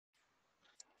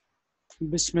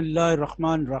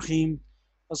बिस्मिल्लाहिर्रहमानिर्रहीम।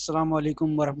 अस्सलाम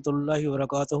वालेकुम वरहमतुल्लाहि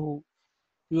वबरकातुहू।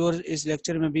 व्यूअर्स, इस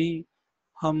लेक्चर में भी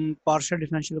हम पार्शियल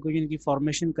डिफरेंशियल इक्वेशन की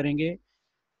फॉर्मेशन करेंगे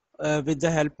with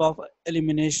the help of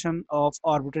elimination of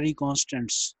arbitrary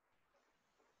constants.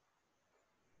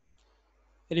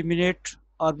 Eliminate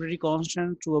arbitrary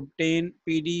constant to obtain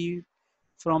PD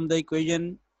from the equation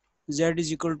z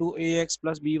is equal to ax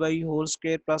plus by whole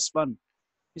square plus 1।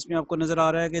 इसमें आपको नज़र आ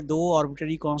रहा है कि दो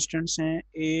arbitrary constants हैं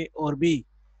a और b,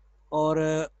 और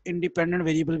इंडिपेंडेंट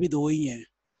वेरिएबल भी दो ही हैं।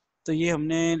 तो ये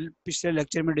हमने पिछले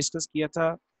लेक्चर में डिस्कस किया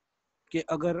था कि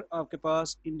अगर आपके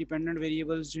पास इंडिपेंडेंट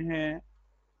वेरिएबल्स जो हैं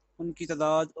उनकी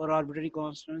तादाद और आर्बिट्ररी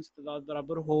कांस्टेंट्स की तादाद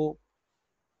बराबर हो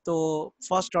तो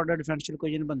फर्स्ट ऑर्डर डिफरेंशियल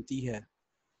इक्वेशन बनती है।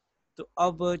 तो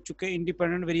अब चूंकि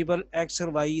इंडिपेंडेंट वेरिएबल एक्स और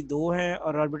वाई दो हैं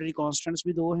और आर्बिट्ररी कांस्टेंट्स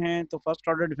भी दो हैं तो फर्स्ट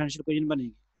ऑर्डर डिफरेंशियल इक्वेशन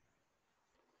बनेगी।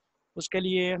 उसके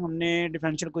लिए हमने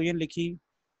डिफरेंशियल इक्वेशन लिखी,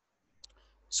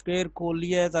 स्क्वायर खोल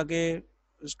लिया है ताकि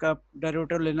उसका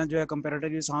डेरिवेटिव लेना जो है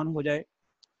कंपैरेटिवली आसान हो जाए।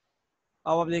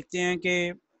 अब आप देखते हैं कि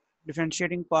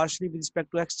differentiating partially with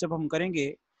respect to x जब हम करेंगे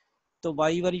तो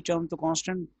वाई वाली टर्म तो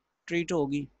कांस्टेंट ट्रीट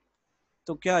होगी,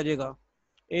 तो क्या आ जाएगा,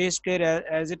 ए square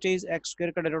as it is, x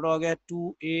square का डेरिवेटिव आ गया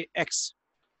 2ax।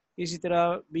 इसी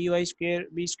तरह बी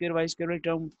स्क्वायर वाई स्क्वायर वाली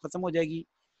टर्म खत्म हो जाएगी,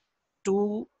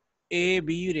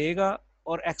 2ab रहेगा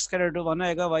और एक्स का डेरिवेटिव 1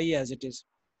 आएगा, वाई एज इट इज़,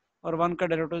 और 1 का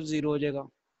डेरिवेटिव 0 हो जाएगा।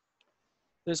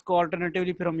 तो इसको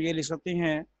अल्टरनेटिवली फिर हम ये लिख सकते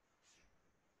हैं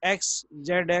x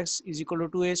Z x is equal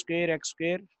to A square x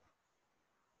square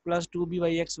plus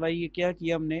 2b/xy। ये क्या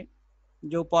किया हमने,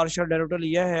 जो पार्शियल डेरिवेटिव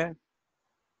लिया है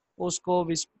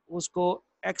उसको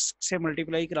एक्स से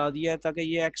मल्टीप्लाई करा दिया है ताकि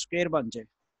ये एक्स स्क्वायर बन जाए।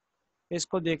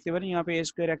 इसको देखते हुए ना यहाँ पे ए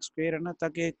स्क्वायर एक्स स्क्वायर है ना,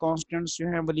 ताकि कॉन्स्टेंट्स जो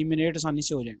हैं वो एलिमिनेट आसानी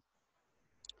से हो जाए।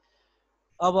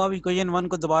 अब आप इक्वेशन 1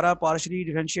 को दोबारा पार्शियली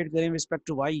डिफरेंशिएट करें रिस्पेक्ट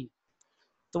टू वाई,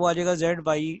 तो आ जाएगा Z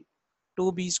Y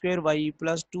 2b²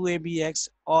 plus 2ab(x),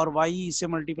 और वाई से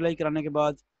मल्टीप्लाई कराने के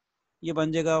बाद ये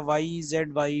बन जाएगा Y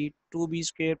Z Y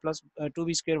 2b² plus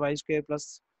 2b²y²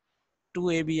 plus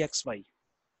 2ab(xy).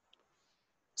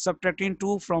 Subtracting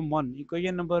 2 from 1,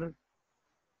 equation number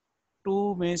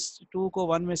 2 को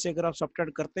 1 में से अगर आप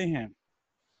सब्ट्रैक्ट करते हैं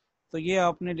तो ये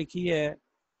आपने लिखी है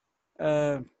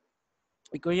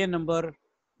इक्वेशन नंबर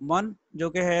 1 जो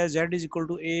कि है z is equal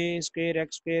to A square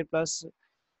x square plus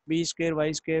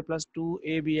b²y² plus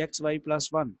 2ab(xy) plus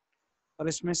 1, और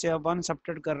इसमें से आप 1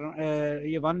 सब्ट्रैक्ट कर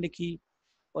ये 1 लिखी,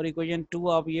 और इक्वेशन 2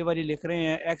 आप ये वाली लिख रहे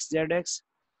हैं एक्स जेड एक्स,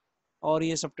 और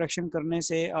ये सब्ट्रैक्शन करने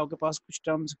से आपके पास कुछ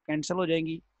टर्म्स कैंसिल हो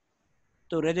जाएंगी,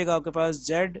 तो रह जाएगा आपके पास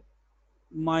z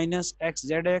minus x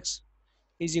Z x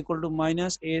is equal to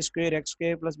minus A square x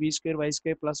square plus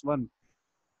b²y² plus 1।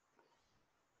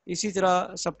 इसी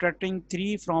तरह सब्ट्रैक्टिंग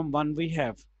 3 फ्रॉम 1 वी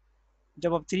हैव,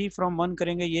 जब आप 3 फ्रॉम 1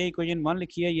 करेंगे, ये इक्वेशन 1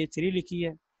 लिखी है, ये 3 लिखी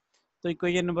है, तो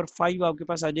इक्वेशन नंबर 5 आपके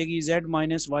पास आ जाएगी z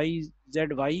minus Y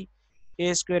Z Y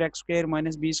A square x square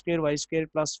minus b²y²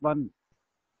 plus 1।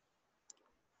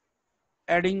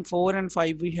 Adding 4 and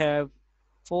 5 we have,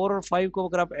 4 और 5 को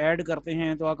अगर आप ऐड करते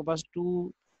हैं तो आपके पास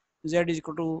 2z इज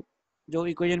इक्वल टू, जो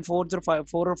इक्वेशन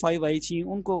 4 और 5 आई थी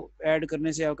उनको ऐड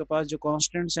करने से आपके पास जो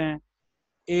कॉन्स्टेंट्स हैं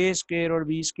ए स्क्वायर और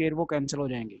बी स्क्वायर वो कैंसिल हो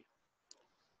जाएंगे।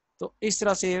 तो इस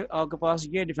तरह से आपके पास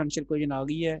ये डिफरेंशियल इक्वेशन आ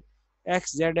गई है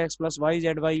x Z x plus Y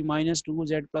Z Y minus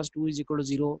 2z plus 2 is equal to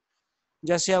 0।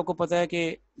 जैसे आपको पता है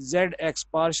कि जेड एक्स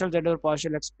पार्शियल जेड और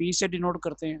पार्शियल एक्स पी से डिनोट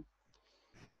करते हैं,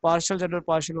 पार्शियल जेड और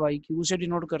पार्शियल वाई क्यू से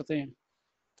डिनोट करते हैं,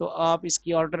 तो आप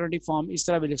इसकी अल्टरनेटिव फॉर्म इस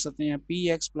तरह भी लिख सकते हैं P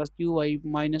x plus Q Y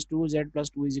minus 2z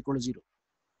plus 2 is equal to 0।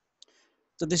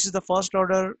 तो this is the first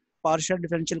order partial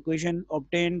differential equation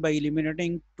obtained by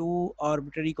eliminating two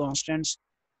arbitrary constants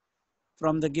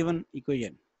from the given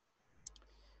equation,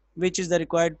 which is the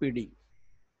required PD.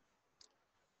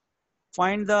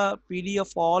 Find the PD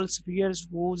of all spheres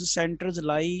whose centers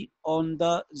lie on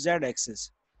the z-axis.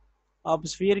 आप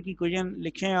sphere की equation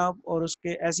लिखें आप, और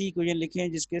उसके ऐसी equation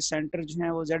लिखें जिसके centre जो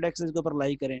हैं वो जेड एक्सिस के ऊपर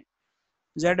लाई करें।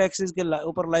 जेड एक्सिस के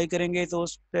ऊपर लाई करेंगे तो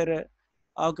फिर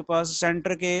आपके पास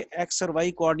सेंटर के एक्स और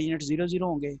वाई कोऑर्डिनेट 0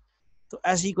 0 होंगे। तो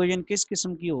ऐसी इक्वेशन किस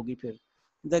किस्म की होगी फिर,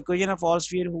 the equation of all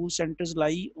sphere whose centres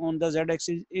lie on the Z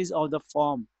axis is of the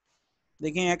form,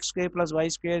 देखें x square plus Y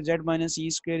square Z minus E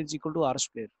square is equal to are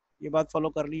square. ये बात follow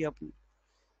कर ली आपने,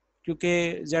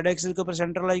 क्योंकि Z axis के ऊपर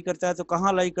centre lie करता है तो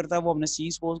कहाँ लाई करता है वो हमने सी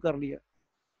सपोज कर लिया,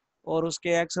 और उसके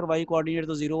एक्स और वाई कोऑर्डिनेट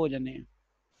तो 0 हो जाने हैं।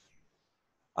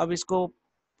 अब इसको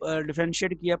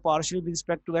डिफरेंशिएट किया partial with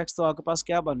respect to x, तो आपके पास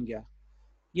क्या बन गया,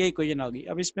 ये इक्वेशन आ गई।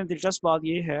 अब इसमें दिलचस्प बात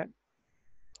ये है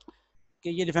कि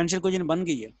ये डिफरेंशियल इक्वेशन बन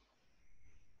गई है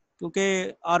क्योंकि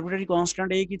आर्बिट्ररी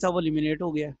कांस्टेंट एक ही था, वो एलिमिनेट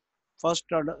हो गया।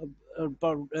 फर्स्ट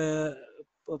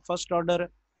ऑर्डर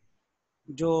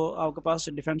जो आपके पास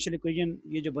डिफरेंशियल इक्वेशन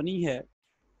ये जो बनी है,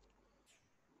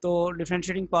 तो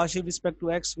differentiating partial respect to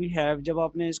x we have, जब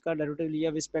आपने इसका डेरिवेटिव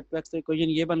लिया रिस्पेक्ट टू एक्स तो इक्वेशन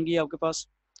ये बन गई आपके पास।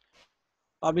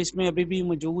 अब इसमें अभी भी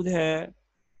मौजूद है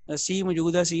सी,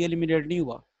 मौजूद है, सी एलिमिनेट नहीं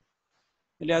हुआ,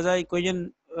 लिहाजा इक्वेशन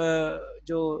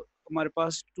जो हमारे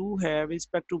पास टू है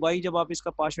रिस्पेक्ट टू वाई, जब आप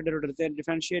इसका पार्शियल डेरिवेटिव लेते हैं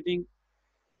differentiating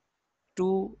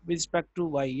to respect to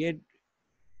Y, ये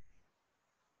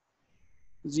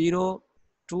 0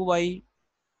 2 y,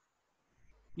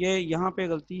 ये यहाँ पे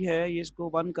गलती है, ये इसको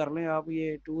 1 कर लें आप,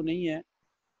 ये 2 नहीं है,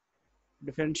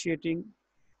 डिफरेंशिएटिंग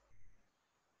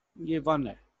ये 1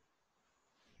 है।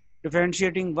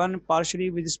 Differentiating 1 partially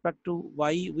with respect to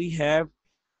why we have,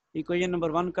 equation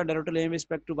number 1 का डेरिवेटिव लें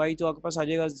रिस्पेक्ट टू वाई, तो आपके पास आ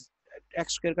जाएगा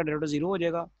एक्स स्क्वायर का डेरिवेटिव 0 हो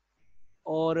जाएगा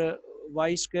और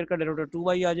वाई स्क्वायर का डेरिवेटिव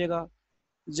 2y आ जाएगा,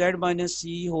 जेड माइनस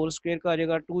सी होल स्क्वायर का आ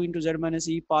जाएगा 2 इंटू जेड माइनस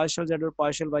सी पार्शल जेड और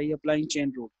partial Y applying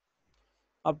chain rule.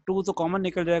 अब 2 तो कॉमन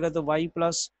निकल जाएगा, तो वाई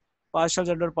प्लस पार्शल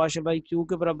जेड और पार्शल वाई क्यू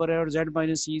के बराबर है और Z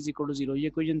minus C is equal to 0, ये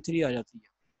इक्वेशन 3 आ जाती है।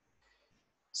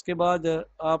 इसके बाद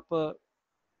आप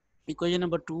इक्वेशन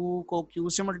नंबर 2 को क्यू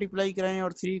से मल्टीप्लाई कराएं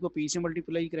और 3 को पी से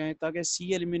मल्टीप्लाई कराएं ताकि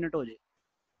सी एलिमिनेट हो जाए।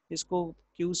 इसको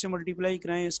क्यू से मल्टीप्लाई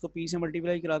कराएं, इसको पी से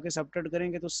मल्टीप्लाई करा के सब्ट्रैक्ट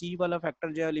करेंगे तो सी वाला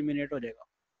फैक्टर जो है एलिमिनेट हो जाएगा,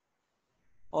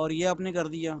 और ये आपने कर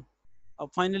दिया। अब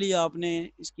फाइनली आपने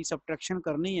इसकी सब्ट्रैक्शन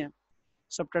करनी है,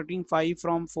 सब्ट्रैक्टिंग 5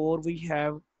 फ्रॉम 4 वी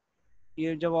हैव,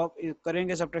 ये जब आप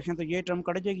करेंगे सब्ट्रैक्शन तो ये टर्म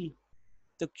कट जाएगी,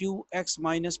 तो Q x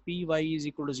minus P Y is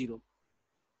equal to 0।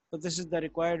 So this is the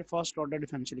required first order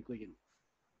differential equation.